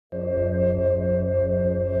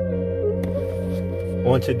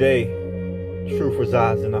On today, truth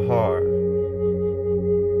resides in the heart.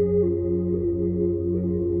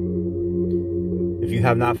 If you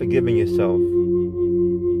have not forgiven yourself,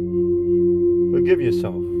 forgive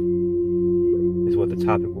yourself, is what the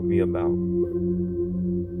topic will be about.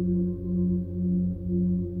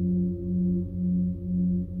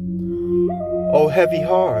 Oh, heavy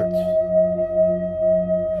hearts,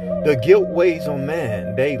 the guilt weighs on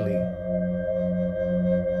man daily.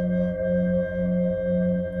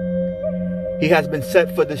 He has been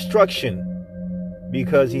set for destruction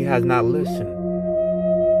because he has not listened.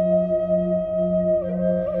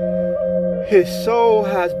 His soul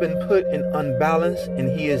has been put in unbalance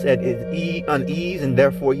and he is at unease, and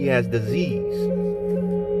therefore he has disease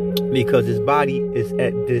because his body is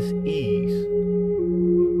at dis-ease.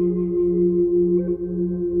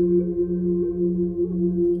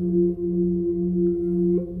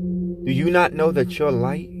 Do you not know that your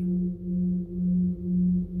light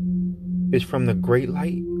is from the great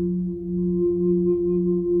light?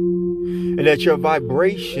 And that your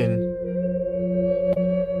vibration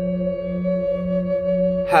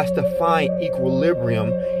has to find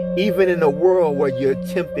equilibrium even in a world where you're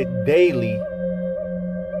tempted daily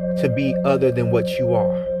to be other than what you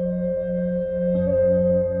are.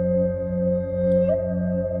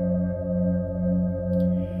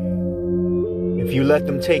 If you let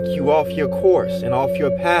them take you off your course and off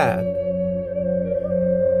your path,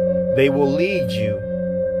 they will lead you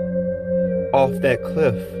off that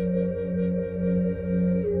cliff.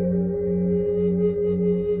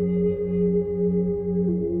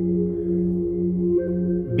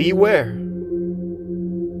 Beware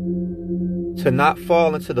to not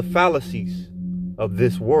fall into the fallacies of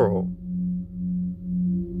this world.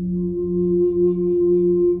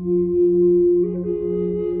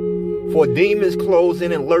 For demons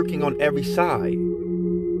closing and lurking on every side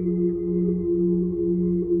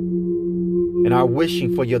and are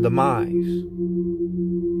wishing for your demise.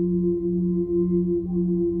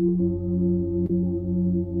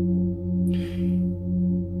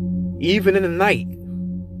 Even in the night,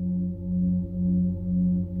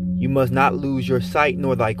 you must not lose your sight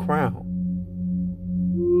nor thy crown.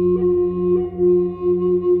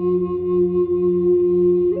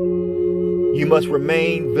 You must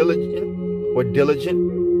remain vigilant or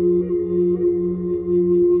diligent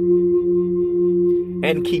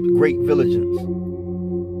and keep great vigilance.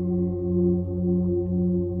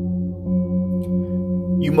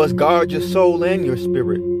 You must guard your soul and your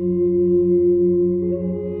spirit.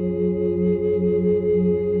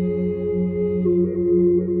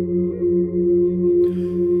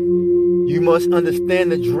 You must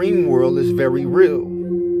understand the dream world is very real.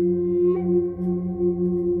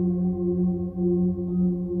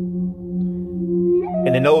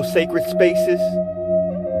 And in those sacred spaces,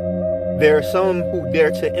 there are some who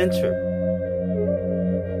dare to enter.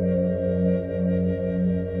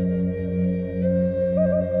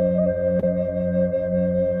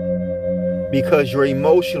 Because your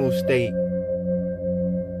emotional state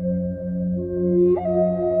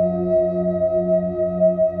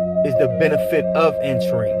is the benefit of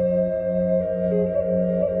entering.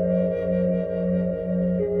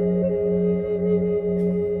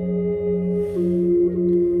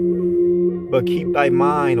 But keep thy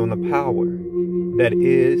mind on the power that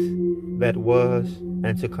is, that was,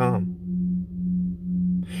 and to come.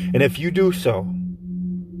 And if you do so,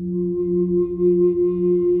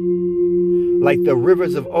 like the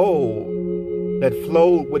rivers of old that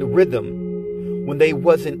flowed with rhythm when they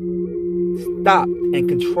wasn't stopped and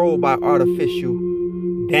controlled by artificial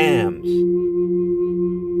dams,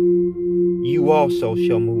 you also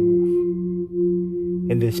shall move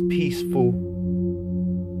in this peaceful,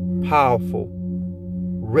 powerful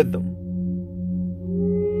rhythm.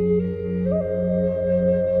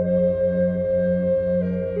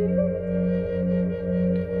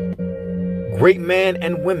 Great men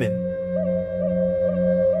and women,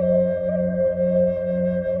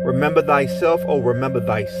 remember thyself, oh remember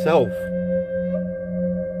thyself.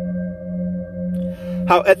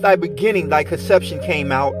 How at thy beginning thy conception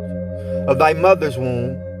came out of thy mother's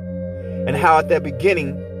womb, and how at that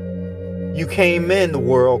beginning you came in the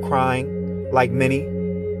world crying like many.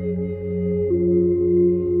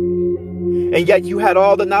 And yet you had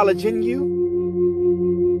all the knowledge in you,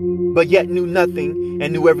 but yet knew nothing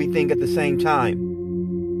and knew everything at the same time.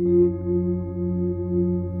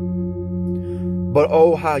 But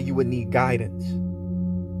oh, how you would need guidance.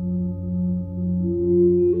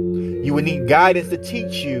 You would need guidance to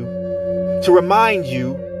teach you, to remind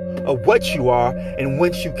you of what you are and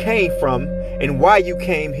whence you came from and why you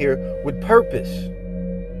came here with purpose.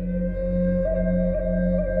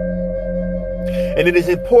 And it is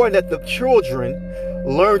important that the children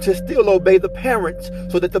learn to still obey the parents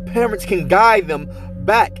so that the parents can guide them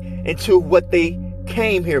back into what they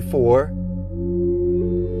came here for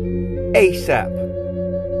ASAP.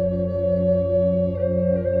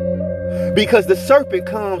 Because the serpent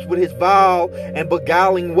comes with his vile and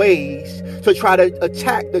beguiling ways to try to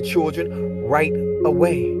attack the children right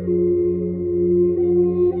away.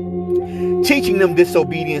 Teaching them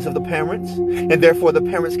disobedience of the parents, and therefore the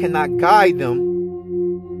parents cannot guide them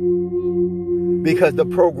because the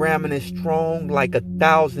programming is strong like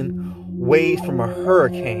 1,000 waves from a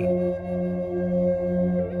hurricane.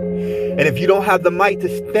 And if you don't have the might to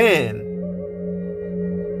stand,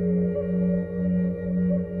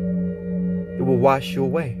 it will wash you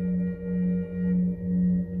away.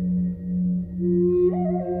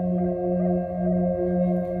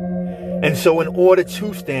 And so in order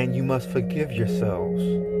to stand, you must forgive yourselves.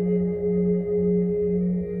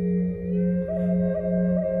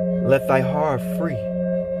 Let thy heart free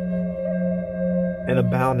and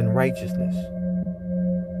abound in righteousness.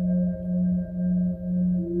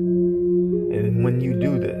 And when you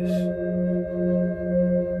do this,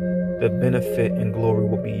 the benefit and glory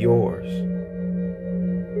will be yours.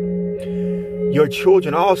 Your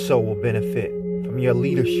children also will benefit from your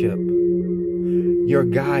leadership, your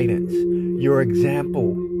guidance, your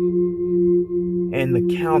example, and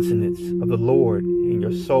the countenance of the Lord in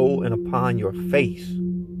your soul and upon your face.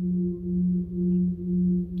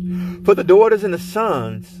 For the daughters and the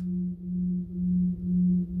sons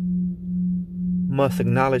must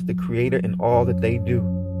acknowledge the Creator in all that they do.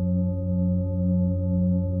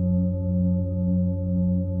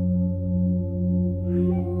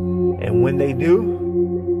 And when they do,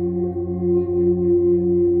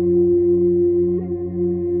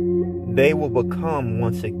 they will become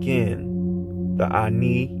once again the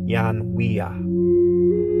Ani Yanwiya,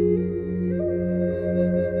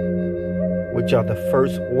 which are the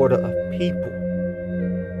first order of people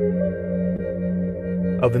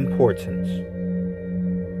of importance.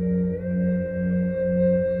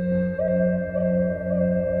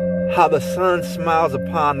 How the sun smiles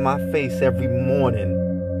upon my face every morning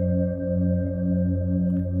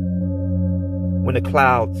when the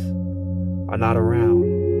clouds are not around.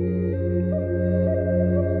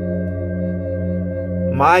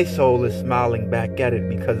 My soul is smiling back at it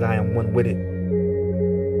because I am one with it.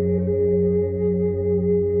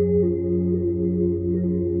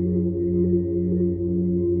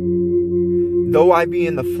 Though I be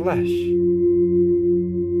in the flesh,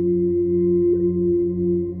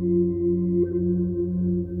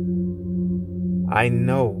 I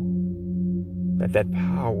know that that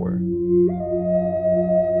power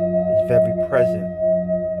is very present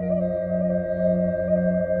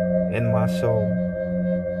in my soul.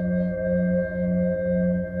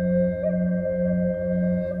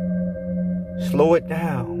 Slow it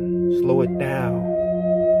down, slow it down.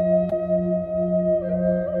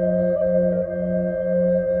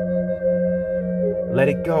 Let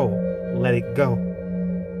it go, let it go.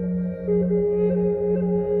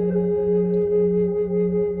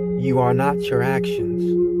 You are not your actions,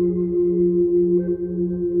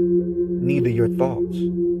 neither your thoughts.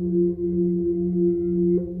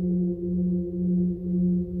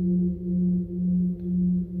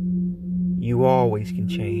 You always can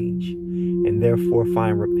change, and therefore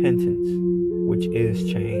find repentance, which is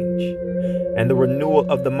change, and the renewal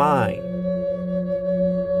of the mind.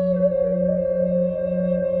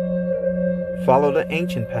 Follow the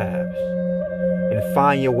ancient paths and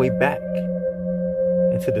find your way back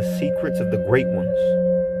into the secrets of the great ones,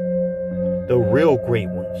 the real great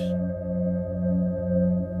ones.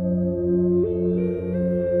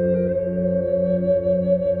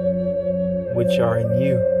 Which are in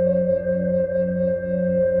you.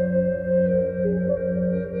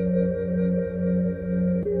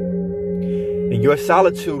 And your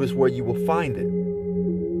solitude is where you will find it.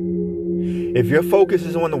 If your focus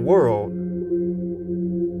is on the world,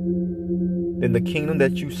 then the kingdom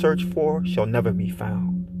that you search for shall never be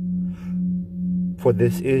found. For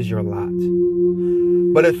this is your lot.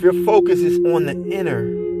 But if your focus is on the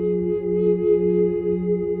inner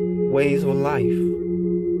ways of life,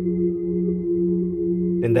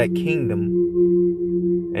 then that kingdom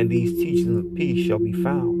and these teachings of peace shall be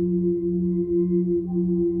found.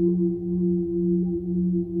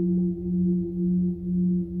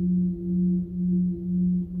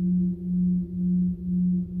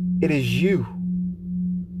 It is you.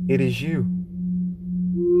 It is you.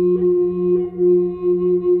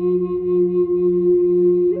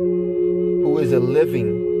 Who is a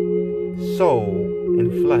living soul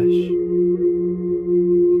and flesh.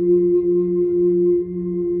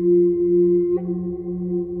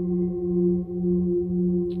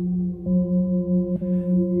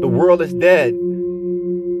 world is dead.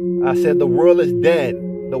 I said the world is dead.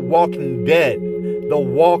 The walking dead. The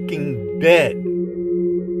walking dead.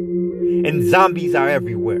 And zombies are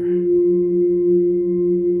everywhere.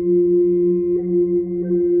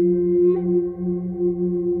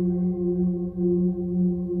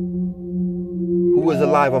 Who is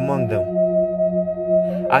alive among them?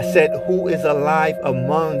 I said, who is alive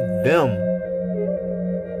among them?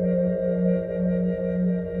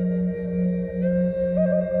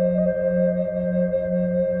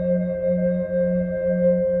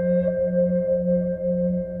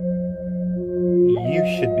 You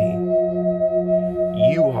should be.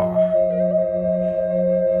 You are.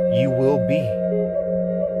 You will be.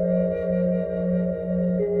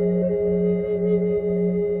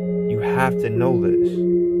 You have to know this.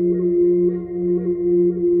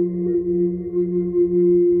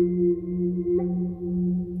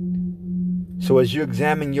 So as you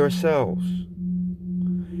examine yourselves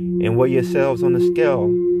and weigh yourselves on the scale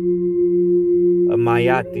of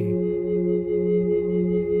Mayati,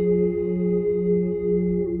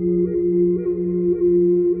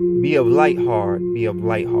 be of light heart, be of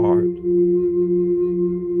light heart,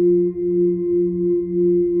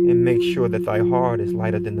 and make sure that thy heart is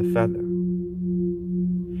lighter than the feather.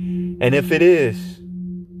 And if it is,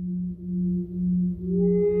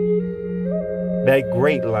 that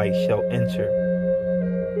great light shall enter.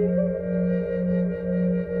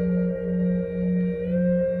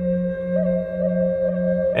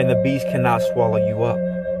 And the beast cannot swallow you up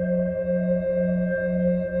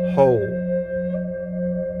whole.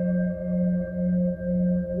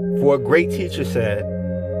 For a great teacher said,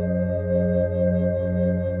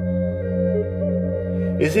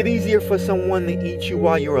 is it easier for someone to eat you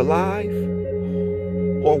while you're alive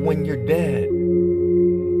or when you're dead?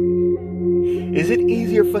 Is it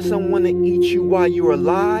easier for someone to eat you while you're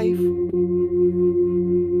alive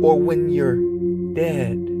or when you're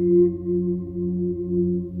dead?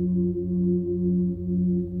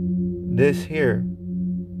 This here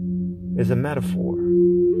is a metaphor.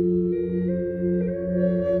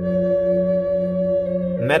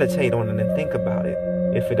 Meditate on it and think about it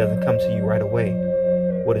if it doesn't come to you right away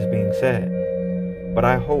what is being said. But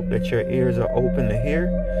I hope that your ears are open to hear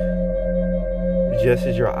just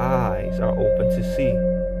as your eyes are open to see.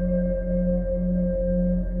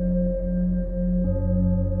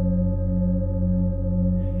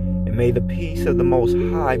 And may the peace of the Most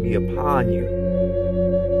High be upon you,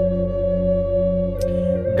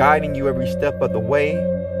 guiding you every step of the way,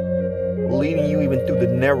 leading you even through the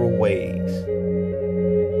narrow ways.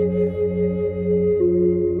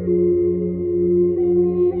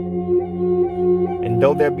 And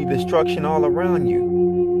though there be destruction all around you,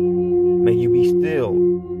 may you be still.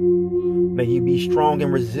 May you be strong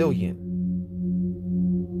and resilient.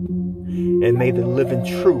 And may the living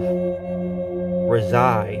truth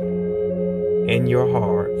reside in your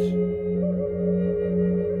hearts.